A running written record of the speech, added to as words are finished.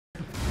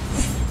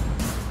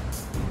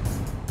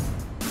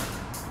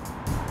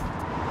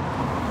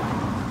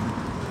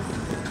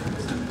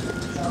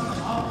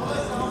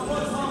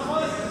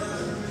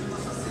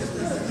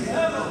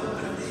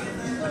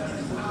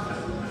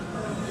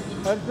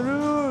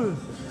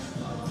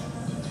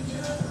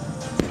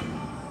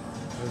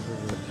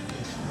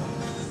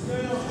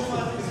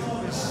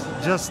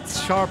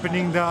Just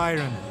sharpening the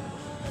iron.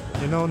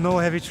 You know, no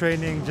heavy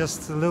training,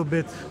 just a little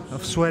bit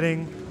of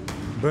sweating,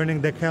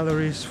 burning the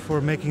calories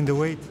for making the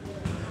weight,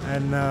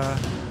 and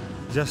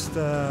just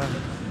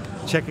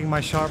checking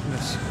my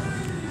sharpness.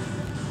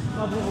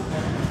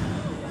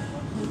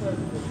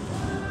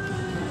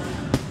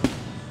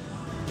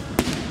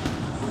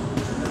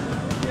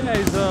 Yeah,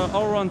 he's an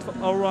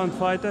all-round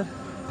fighter.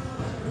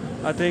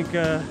 I think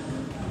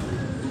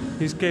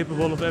he's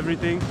capable of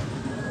everything.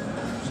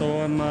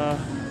 So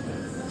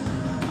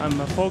I'm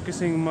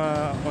focusing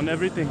on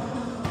everything.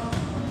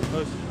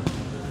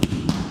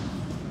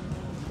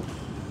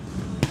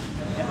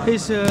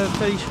 He's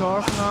very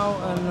sharp now,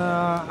 and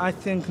I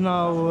think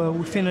now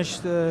we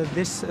finished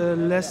this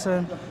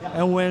lesson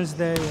on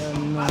Wednesday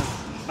and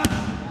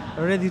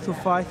ready to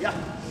fight.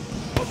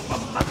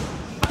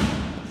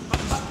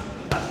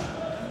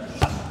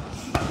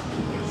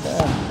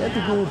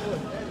 Ertuğrul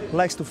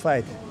likes to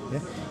fight. Yeah?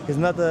 He's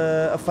not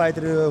a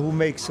fighter who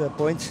makes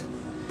points.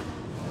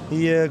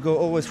 He go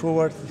always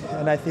forward,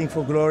 and I think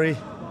for glory,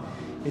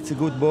 it's a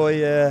good boy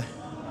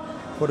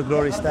for the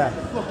glory star.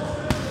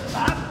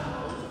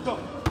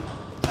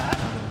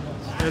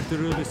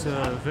 Ertuğrul is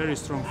a very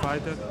strong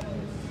fighter,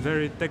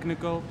 very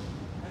technical.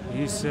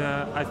 He's,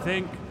 I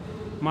think,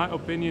 my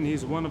opinion,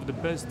 he's one of the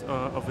best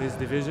of his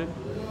division.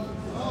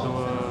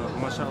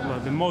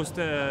 Mashallah, the most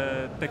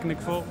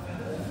technical,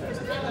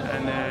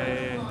 and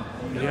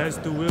he has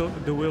the will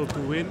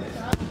to win.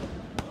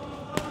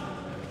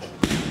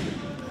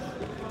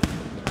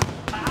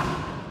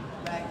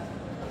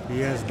 He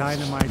has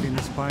dynamite in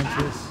his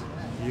punches.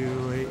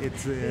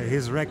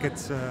 His record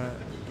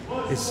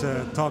is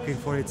talking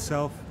for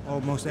itself.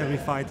 Almost every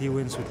fight he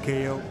wins with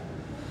KO.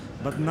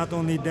 But not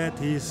only that,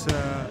 he's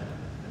a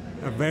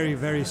very,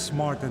 very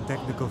smart and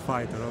technical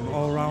fighter, an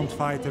all-round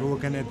fighter who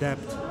can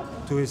adapt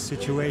to his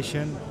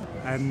situation.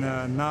 And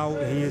now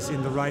he is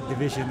in the right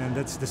division, and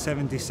that's the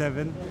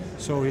 77.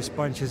 So his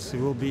punches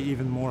will be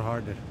even more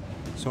harder.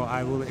 So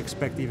I will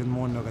expect even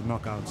more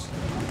knockouts.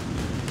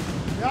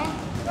 Yeah.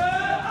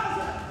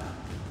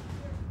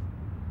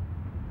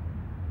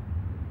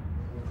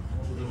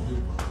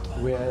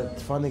 We're at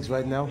Funix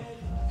right now,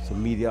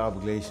 some media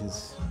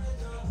obligations.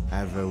 I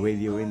have a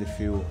radio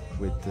interview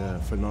with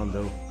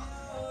Fernando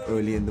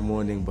early in the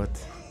morning, but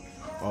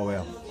oh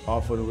well,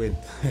 all for the win.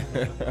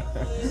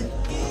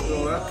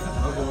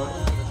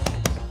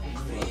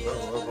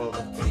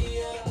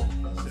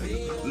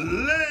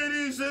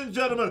 Ladies and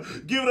gentlemen,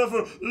 give it up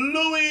for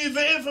Louis,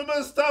 the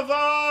infamous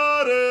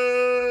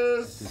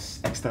Tavares! Het is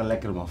extra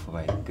lekker man voor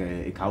mij.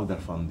 Ik hou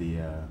daarvan, die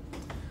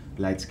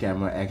lights,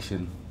 camera,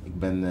 action. Ik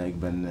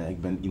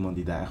ben iemand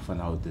die daar echt van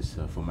houdt, dus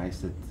voor mij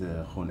is het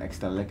gewoon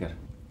extra lekker.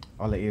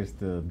 Allereerst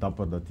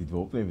dapper dat hij het wil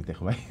opnemen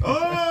tegen mij.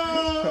 Oh!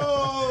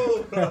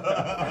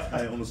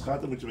 Hey,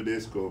 onderschatten moet je met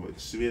deze komen. Ik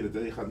zweer het, hè.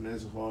 Je gaat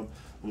mensen gewoon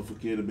op een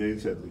verkeerde been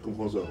zetten. Ik kom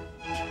gewoon zo.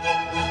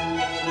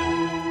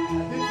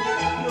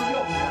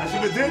 Als je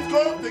met dit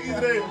komt, denk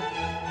iedereen.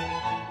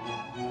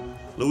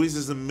 Luis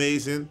is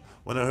amazing.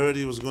 When I heard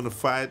he was going to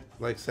fight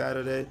like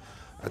Saturday,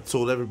 I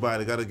told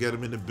everybody I gotta get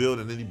him in the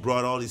building, and then he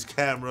brought all these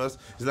cameras.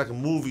 He's like a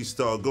movie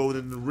star going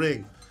in the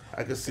ring.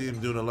 I can see him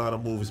doing a lot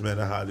of movies, man,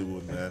 in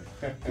Hollywood, man.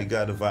 He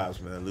got the vibes,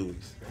 man, Louis.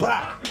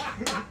 Bah!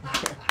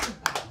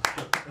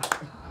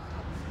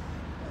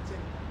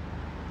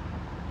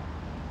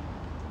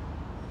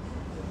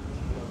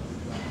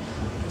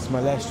 It's my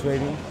last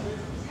training.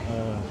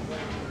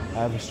 I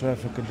have a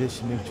strength and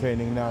conditioning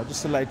training now,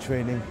 just a light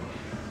training,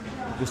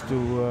 just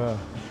to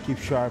keep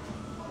sharp,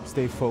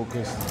 stay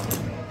focused.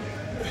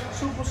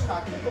 Soepel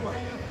schakelen, kom maar.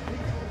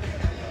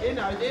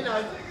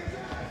 Inhoud.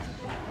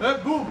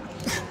 Boom!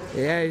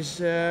 Yeah,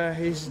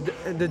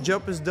 the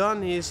job is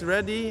done. He's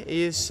ready.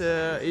 He's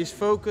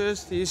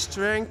focused. His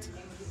strength,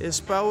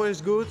 his power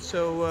is good.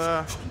 So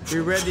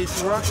we're ready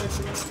to rock.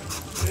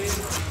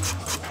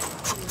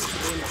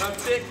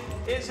 Tik,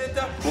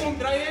 inzetten, boom,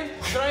 draai in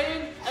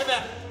en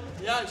weg.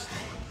 Juist.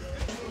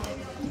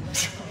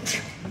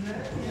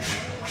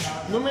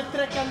 Noem een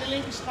trek aan de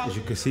linkerschouder. As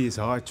you can see, it's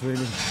hard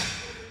training.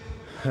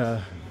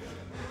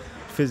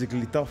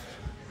 Physically tough,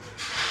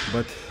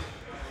 but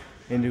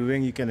in the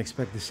ring you can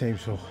expect the same.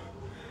 So,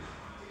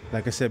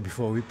 like I said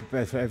before, we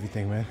prepared for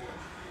everything, man.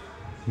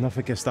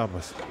 Nothing can stop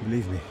us,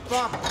 believe me.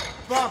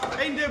 Pap,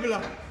 één dubbele.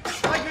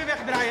 Gelijk weer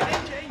wegdraaien,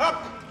 eentje. Hop.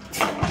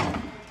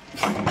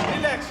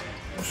 Relax.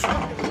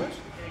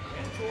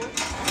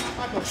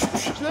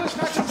 Snel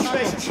schakel op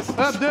twee.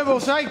 Hup, dubbel,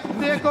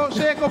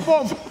 cirkel,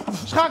 pomp.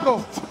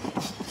 Schakel.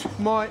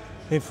 Mooi.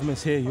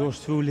 Infamous here, yours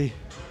truly.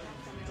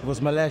 It was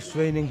my last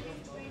training.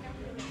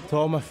 To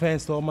all my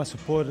fans, to all my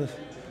supporters,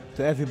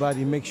 to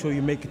everybody, make sure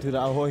you make it to the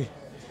Ahoy,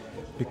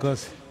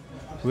 because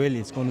really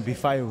it's going to be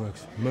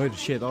fireworks, murder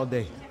shit all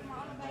day.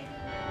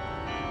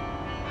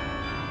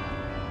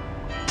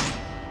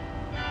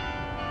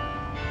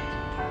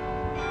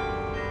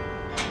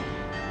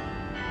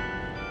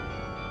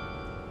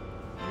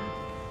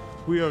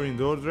 We are in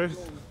Dordrecht.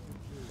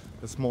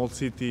 a small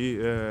city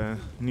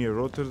near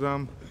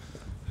Rotterdam.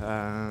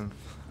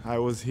 I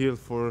was here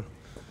for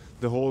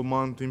the whole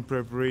month in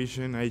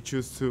preparation. I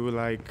choose to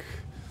like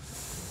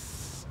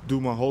do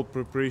my whole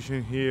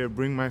preparation here,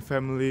 bring my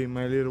family,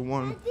 my little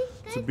one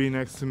to be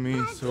next to me,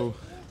 so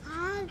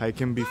I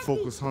can be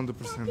focused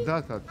 100%.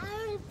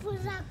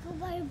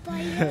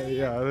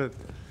 Yeah, right.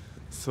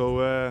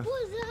 So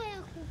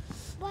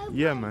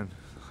yeah, man,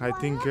 I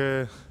think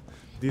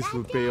this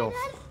will pay off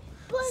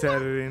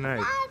Saturday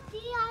night.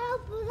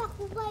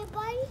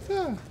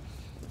 Yeah.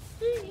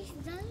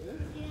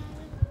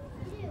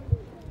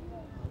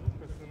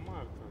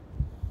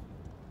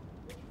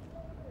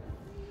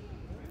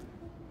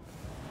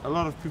 A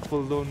lot of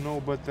people don't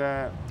know, but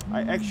I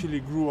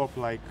actually grew up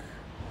like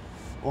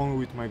only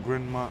with my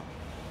grandma.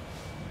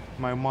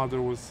 My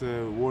mother was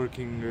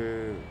working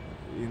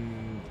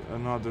in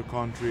another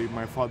country.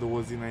 My father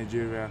was in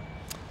Nigeria.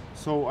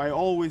 So I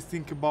always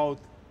think about,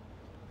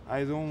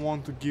 I don't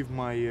want to give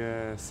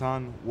my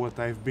son what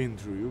I've been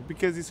through,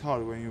 because it's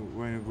hard when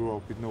you grow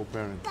up with no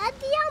parents.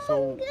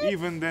 So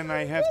even then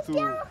I have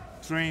to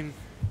train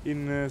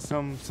in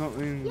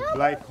in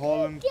like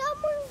Holland.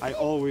 I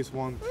always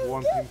want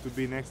him to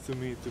be next to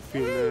me, to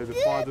feel the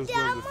father's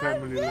love, the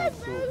family love.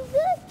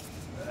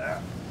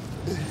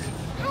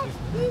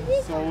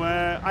 So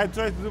I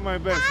try to do my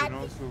best, you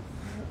know. So.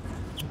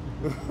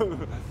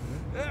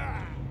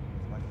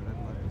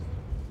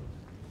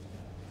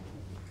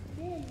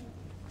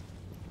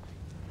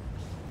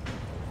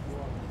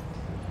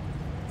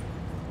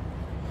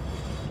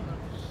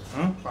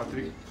 Huh?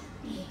 Patrick?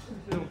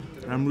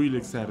 I'm really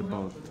excited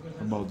about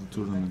the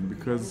tournament,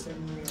 because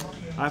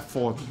I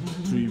fought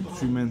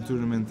three-man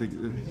tournament,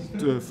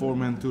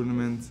 4-man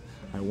tournaments.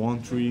 I won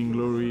 3 in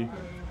Glory,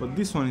 but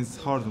this one is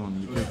a hard one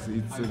because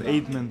it's an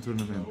 8-man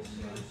tournament.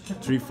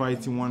 3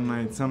 fights in one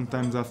night.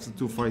 Sometimes after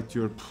 2 fights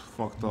you're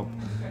fucked up,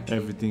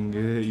 everything.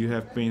 You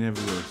have pain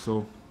everywhere.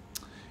 So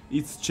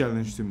it's a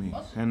challenge to me,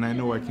 and I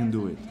know I can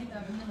do it.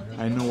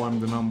 I know I'm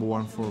the number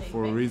one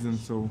for a reason,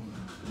 so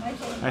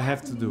I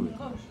have to do it.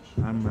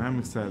 I'm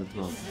excited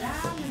about it.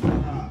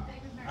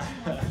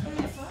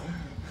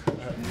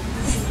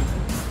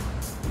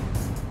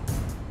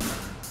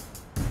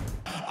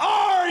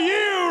 Are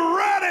you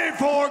ready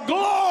for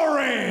glory?